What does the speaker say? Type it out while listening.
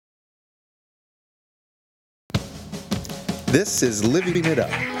This is Living It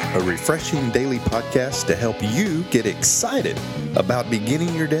Up, a refreshing daily podcast to help you get excited about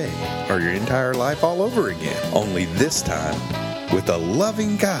beginning your day or your entire life all over again, only this time with a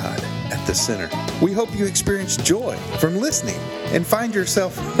loving God at the center. We hope you experience joy from listening and find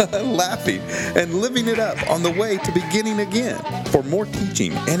yourself laughing and living it up on the way to beginning again. For more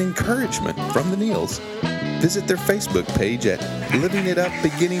teaching and encouragement from the Neils, visit their Facebook page at Living It Up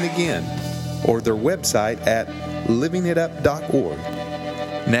Beginning Again or their website at livingitup.org.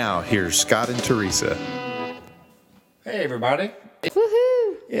 Now, here's Scott and Teresa. Hey, everybody.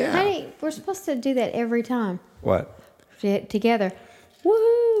 Woohoo! Yeah. Honey, we're supposed to do that every time. What? Together.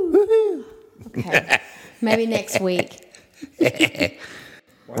 Woohoo! Woohoo! Okay. Maybe next week.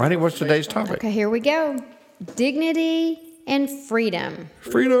 Ronnie, what's today's topic? Okay, here we go. Dignity and freedom.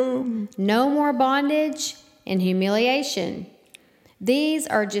 Freedom. No more bondage and humiliation. These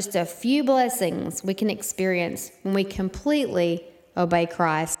are just a few blessings we can experience when we completely obey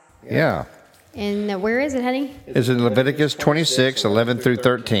Christ. Yeah. And where is it, honey? It's in Leviticus 26, 11 through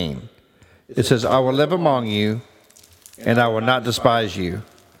 13. It says, I will live among you, and I will not despise you.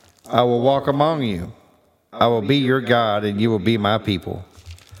 I will walk among you. I will be your God, and you will be my people.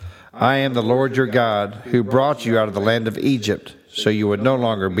 I am the Lord your God, who brought you out of the land of Egypt, so you would no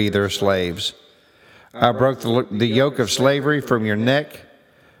longer be their slaves. I broke the yoke of slavery from your neck,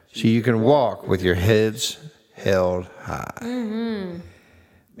 so you can walk with your heads held high. Mm-hmm.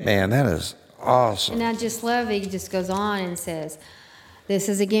 Man, that is awesome. And I just love it. He just goes on and says, this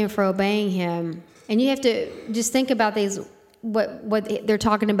is again for obeying him. And you have to just think about these, what they're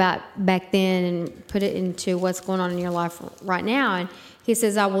talking about back then and put it into what's going on in your life right now. And he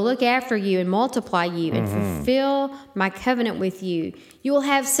says, I will look after you and multiply you and fulfill my covenant with you. You will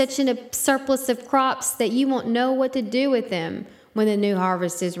have such a surplus of crops that you won't know what to do with them when the new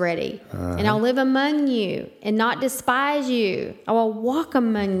harvest is ready. And I'll live among you and not despise you. I will walk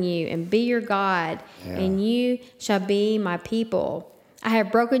among you and be your God, and you shall be my people. I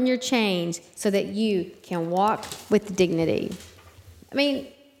have broken your chains so that you can walk with dignity. I mean,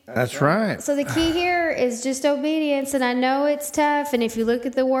 that's right. so the key here is just obedience, and I know it's tough. And if you look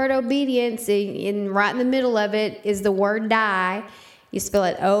at the word obedience, right in the middle of it is the word die. You spell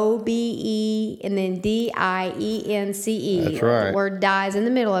it O-B-E and then D-I-E-N-C-E. That's right. The word die is in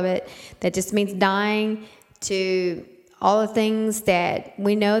the middle of it. That just means dying to all the things that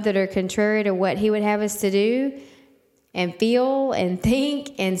we know that are contrary to what he would have us to do and feel and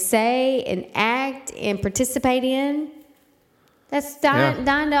think and say and act and participate in. That's dying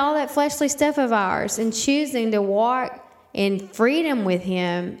to all that fleshly stuff of ours and choosing to walk in freedom with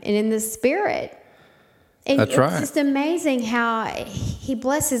him and in the Spirit. And that's right. It's just amazing how he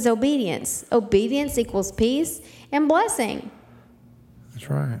blesses obedience. Obedience equals peace and blessing. That's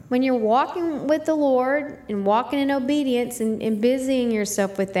right. When you're walking with the Lord and walking in obedience and busying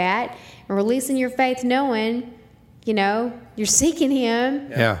yourself with that and releasing your faith knowing, you're seeking him.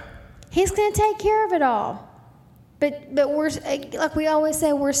 Yeah. He's going to take care of it all. But we're, like we always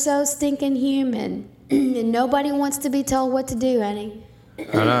say, we're so stinking human. And nobody wants to be told what to do, honey.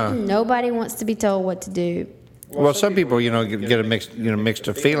 I know. Nobody wants to be told what to do. Well, some people, get a mixed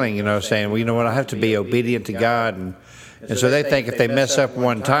feeling, saying, well, you know what, I have to be obedient to God. And so they think if they mess up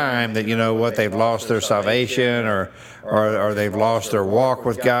one time that, they've lost their salvation or they've lost their walk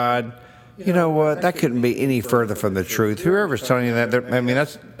with God. You know what? That couldn't be any further from the truth. Whoever's telling you that,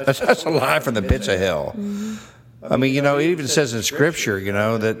 that's a lie from the pits of hell. Mm-hmm. I mean, it even says in Scripture,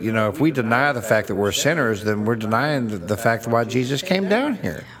 that, if we deny the fact that we're sinners, then we're denying the fact why Jesus came down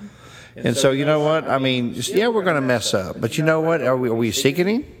here. And so, you know what? I mean, we're going to mess up. But you know what? Are we seeking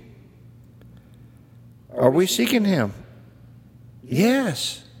him? Are we seeking him?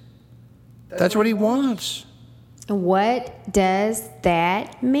 Yes. That's what he wants. What does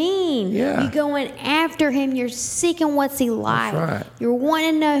that mean? Yeah. You're going after him. You're seeking what's he like. That's right. You're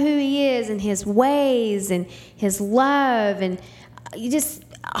wanting to know who he is and his ways and his love. And you just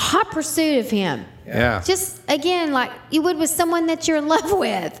a hot pursuit of him. Yeah. Just, again, like you would with someone that you're in love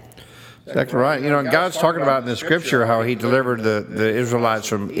with. Exactly right. And God's talking about in the Scripture how he delivered the Israelites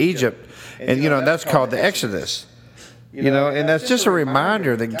from Egypt. And, that's called the Exodus. And that's just a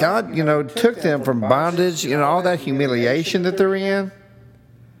reminder that God, took them from bondage, all that humiliation that they're in,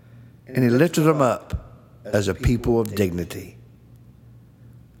 and he lifted them up as a people of dignity.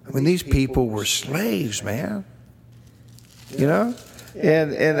 I mean, these people were slaves, man. And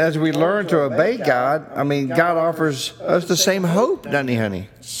as we learn to obey God, God offers us the same hope, doesn't he, honey?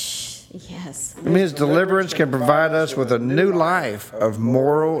 Yes. His deliverance can provide us with a new life of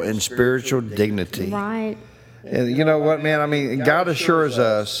moral and spiritual dignity. Right. And you know what, man? God assures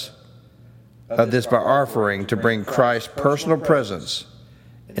us of this by offering to bring Christ's personal presence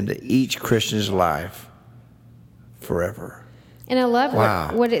into each Christian's life forever. And I love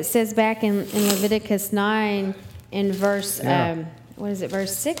Wow. what it says back in Leviticus 9 in verse,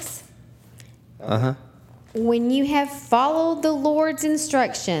 verse 6? Uh-huh. When you have followed the Lord's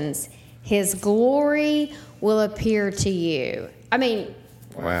instructions, His glory will appear to you. I mean,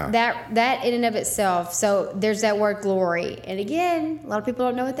 Wow. that in and of itself. So there's that word glory. And again, a lot of people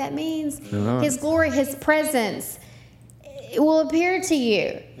don't know what that means. His glory, His presence, it will appear to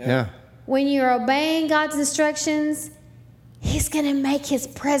you. Yeah. When you're obeying God's instructions, He's going to make His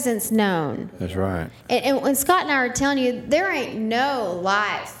presence known. That's right. And when Scott and I are telling you, there ain't no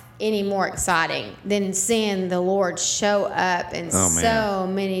life any more exciting than seeing the Lord show up in so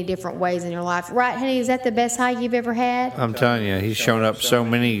many different ways in your life. Right, honey? Is that the best hike you've ever had? I'm telling you, He's shown up so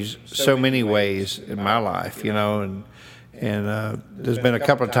many ways in my life, and there's been a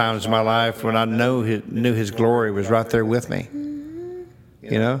couple of times in my life when I knew His glory was right there with me.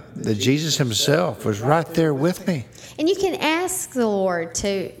 That Jesus Himself was right there with me. And you can ask the Lord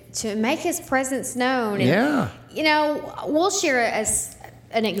to make His presence known. And, we'll share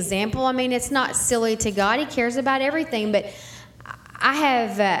an example. I mean, it's not silly to God. He cares about everything. But I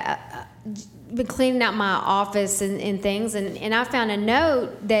have been cleaning out my office and things, and I found a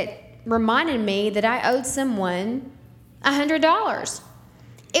note that reminded me that I owed someone $100.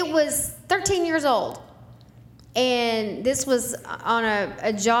 It was 13 years old. And this was on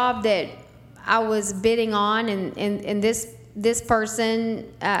a job that I was bidding on, and this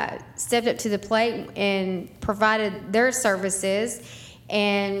person stepped up to the plate and provided their services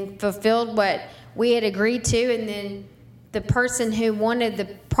and fulfilled what we had agreed to. And then the person who wanted the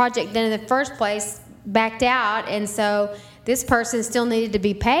project done in the first place backed out, and so this person still needed to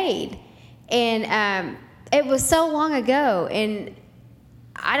be paid. And it was so long ago, and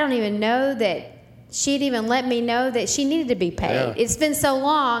I don't even know that she'd even let me know that she needed to be paid. Yeah. It's been so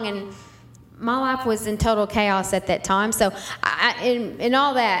long, and my life was in total chaos at that time. So in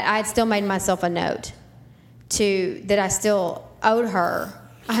all that, I had still made myself a note that I still owed her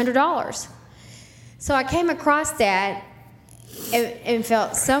 $100. So I came across that and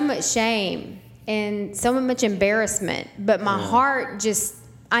felt so much shame and so much embarrassment. But my heart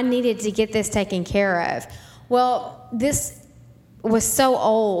I needed to get this taken care of. Well, this was so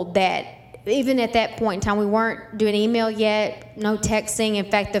old that even at that point in time, we weren't doing email yet, no texting. In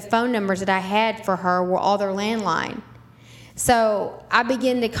fact, the phone numbers that I had for her were all their landline. So I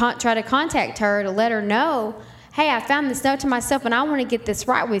began to try to contact her to let her know, hey, I found this note to myself, and I want to get this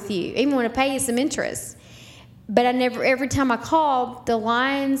right with you. I even want to pay you some interest. But every time I called, the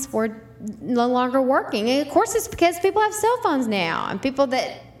lines were no longer working. And of course, it's because people have cell phones now. And people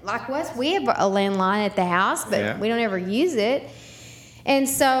that, like us, we have a landline at the house, but we don't ever use it. And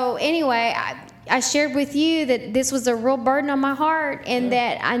so, anyway, I shared with you that this was a real burden on my heart, and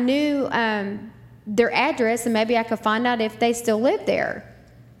that I knew their address, and maybe I could find out if they still lived there.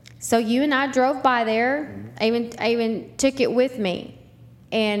 So you and I drove by there. I even took it with me,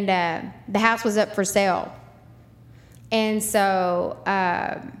 and the house was up for sale. And so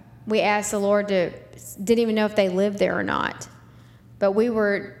we asked the Lord didn't even know if they lived there or not, but we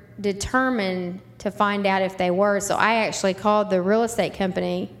were determined to find out if they were. So I actually called the real estate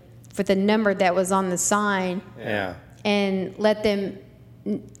company for the number that was on the sign, and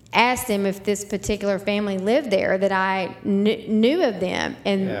asked them if this particular family lived there, that I knew of them.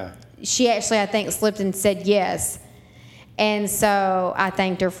 And she actually, I think, slipped and said yes. And so I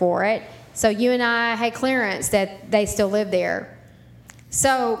thanked her for it. So you and I had clearance that they still lived there.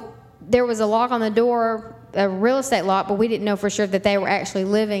 So there was a lock on the door, a real estate lock, but we didn't know for sure that they were actually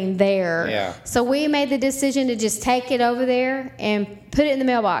living there. Yeah. So we made the decision to just take it over there and put it in the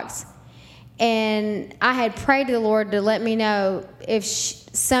mailbox. And I had prayed to the Lord to let me know if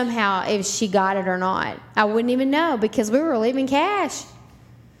she got it or not. I wouldn't even know because we were leaving cash.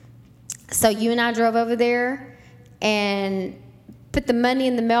 So you and I drove over there and put the money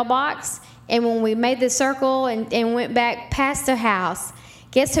in the mailbox. And when we made the circle and went back past the house,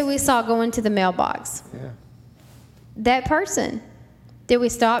 guess who we saw going to the mailbox? That person. Did we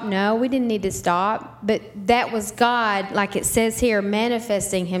stop? No, we didn't need to stop. But that was God, like it says here,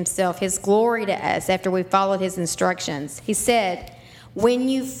 manifesting Himself, His glory to us after we followed His instructions. He said, when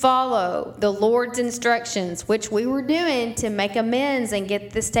you follow the Lord's instructions, which we were doing to make amends and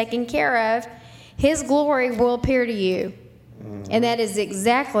get this taken care of, His glory will appear to you. And that is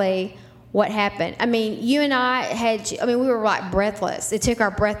exactly what happened. I mean, you and I we were like breathless. It took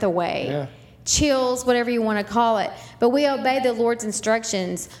our breath away. Chills, whatever you want to call it. But we obeyed the Lord's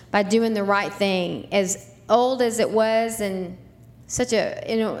instructions by doing the right thing. As old as it was and such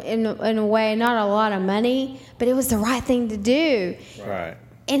in a way, not a lot of money, but it was the right thing to do. Right.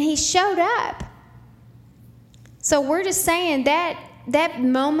 And he showed up. So we're just saying that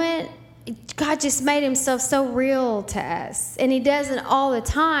moment, God just made himself so real to us. And he does it all the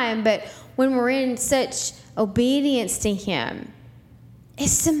time, but when we're in such obedience to him,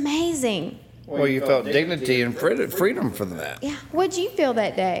 it's amazing. Well, you felt dignity and freedom for that. Yeah. What did you feel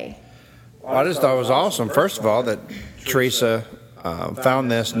that day? Well, I just thought it was awesome, first of all, that Teresa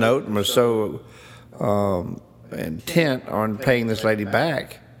found this note and was so intent on paying this lady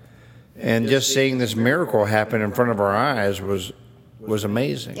back. And just seeing this miracle happen in front of our eyes was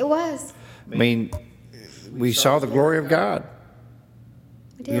amazing. It was. I mean, we saw the glory of God,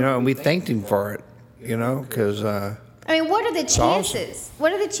 and we thanked him for it, because... I mean, what are the chances? Awesome.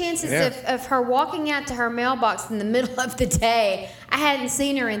 What are the chances of her walking out to her mailbox in the middle of the day? I hadn't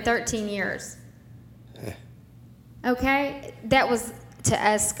seen her in 13 years. Okay? That was, to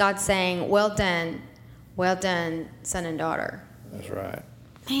us, God saying, well done, son and daughter. That's right.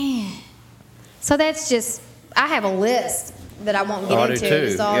 Man. So that's just, I have a list that I won't get I do into. too,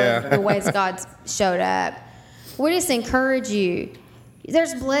 Just all yeah. the ways God showed up. We just encourage you.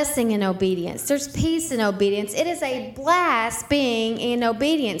 There's blessing in obedience. There's peace in obedience. It is a blast being in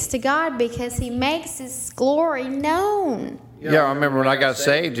obedience to God because he makes his glory known. Yeah, I remember when I got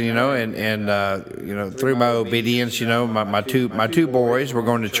saved, and through my obedience, my two boys were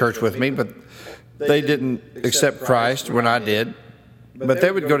going to church with me, but they didn't accept Christ when I did. But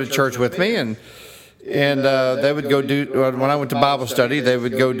they would go to church with me, and they would go do, when I went to Bible study, they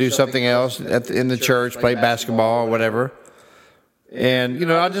would go do something else in the church, play basketball or whatever. And,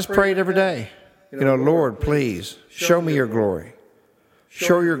 I just prayed every day, Lord, please show me your glory.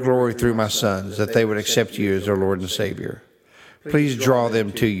 Show your glory through my sons, that they would accept you as their Lord and Savior. Please draw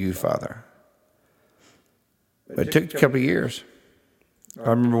them to you, Father. But it took a couple of years. I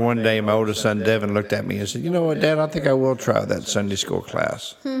remember one day my oldest son, Devin, looked at me and said, you know what, Dad, I think I will try that Sunday school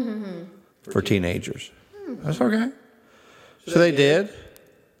class for teenagers. That's okay. So they did.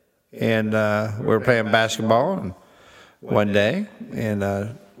 And we were playing basketball one day, and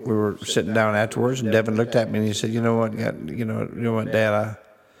we were sitting down afterwards, and Devin looked at me and he said, you know what, Dad,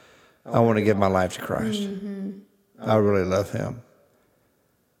 I want to give my life to Christ. I really love him.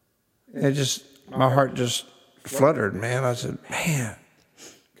 And my heart just fluttered, man. I said, man,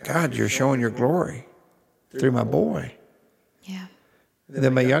 God, you're showing your glory through my boy. Yeah. And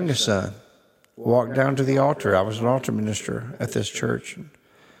then my youngest son walked down to the altar. I was an altar minister at this church.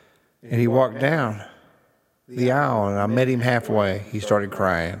 And he walked down the aisle, and I met him halfway. He started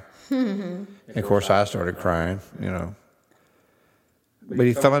crying. And of course, I started crying, But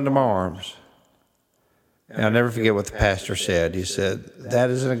he fell into my arms. And I'll never forget what the pastor said. He said, that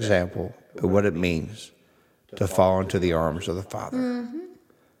is an example of what it means to fall into the arms of the Father.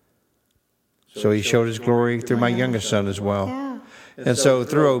 So he showed his glory through my youngest son as well. Yeah. And so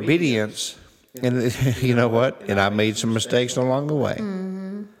through obedience, and you know what? And I made some mistakes along the way.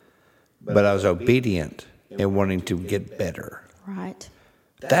 But I was obedient and wanting to get better. Right.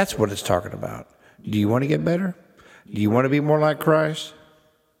 That's what it's talking about. Do you want to get better? Do you want to be more like Christ?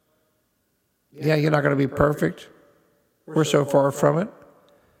 Yeah, you're not going to be perfect. We're so far from it.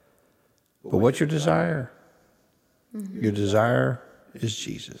 But what's your desire? Your desire is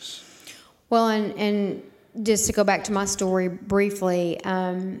Jesus. Well, and just to go back to my story briefly,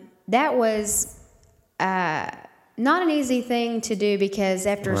 that was not an easy thing to do because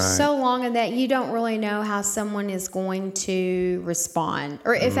after so long of that, you don't really know how someone is going to respond,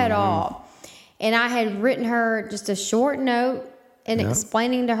 or if at all. And I had written her just a short note and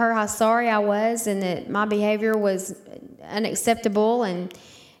explaining to her how sorry I was and that my behavior was unacceptable and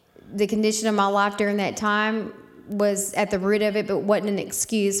the condition of my life during that time was at the root of it, but wasn't an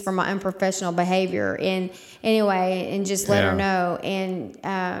excuse for my unprofessional behavior. And anyway, and just let her know.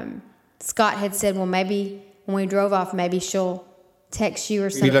 And Scott had said, well, maybe when we drove off, maybe she'll text you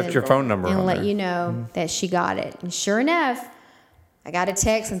or something. You left your phone number and on let there. you know that she got it. And sure enough, I got a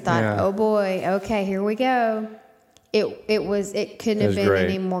text and thought, oh boy, okay, here we go. It couldn't have been great.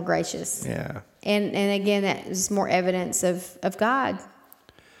 any more gracious. Yeah. And again, that is more evidence of God.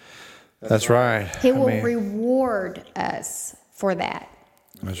 That's right. He will reward us for that.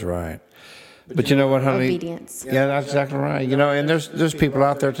 That's right. But you know what, honey? Obedience. Yeah, that's exactly right. And there's people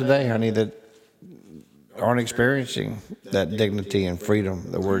out there today, honey, that aren't experiencing that dignity and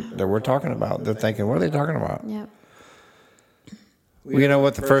freedom that we're talking about. They're thinking, what are they talking about? Yep. Well, you know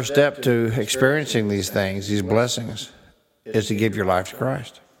what? The first step to experiencing these things, these blessings, is to give your life to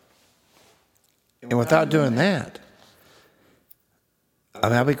Christ. And without doing that,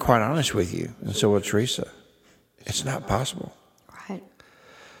 I'll be quite honest with you, and so will Teresa. It's not possible.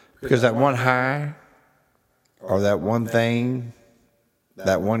 Because that one high, or that one thing,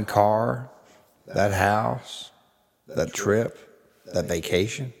 that one car, that house, that trip, that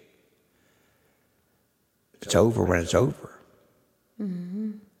vacation, it's over when it's over.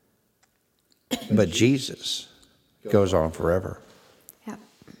 Mm-hmm. But Jesus goes on forever. Yeah.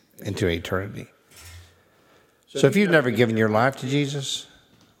 Into eternity. So if you've never given your life to Jesus,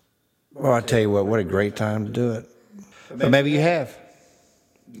 well, I tell you what a great time to do it. But maybe you have.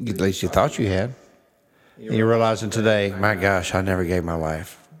 At least you thought you had. And you're realizing today, my gosh, I never gave my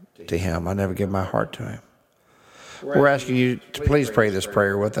life to him. I never gave my heart to him. We're asking you to please pray this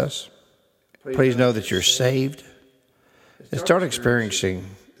prayer with us. Please know that you're saved and start experiencing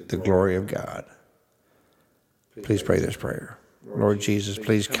the glory of God. Please pray this prayer. Lord Jesus,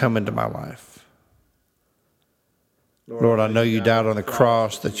 please come into my life. Lord, I know you died on the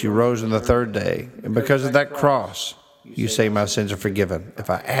cross, that you rose on the third day. And because of that cross, you say my sins are forgiven. If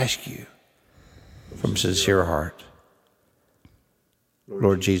I ask you from sincere heart,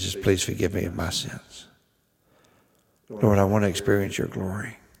 Lord Jesus, please forgive me of my sins. Lord, I want to experience your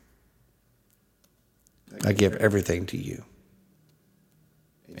glory. I give everything to you.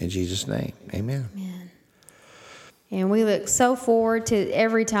 In Jesus' name, amen. Amen. And we look so forward to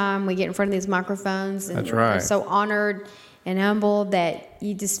every time we get in front of these microphones. And That's right. We're so honored and humbled that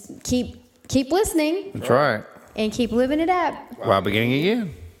you just keep listening. That's right. And keep living it up. While beginning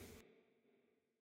again.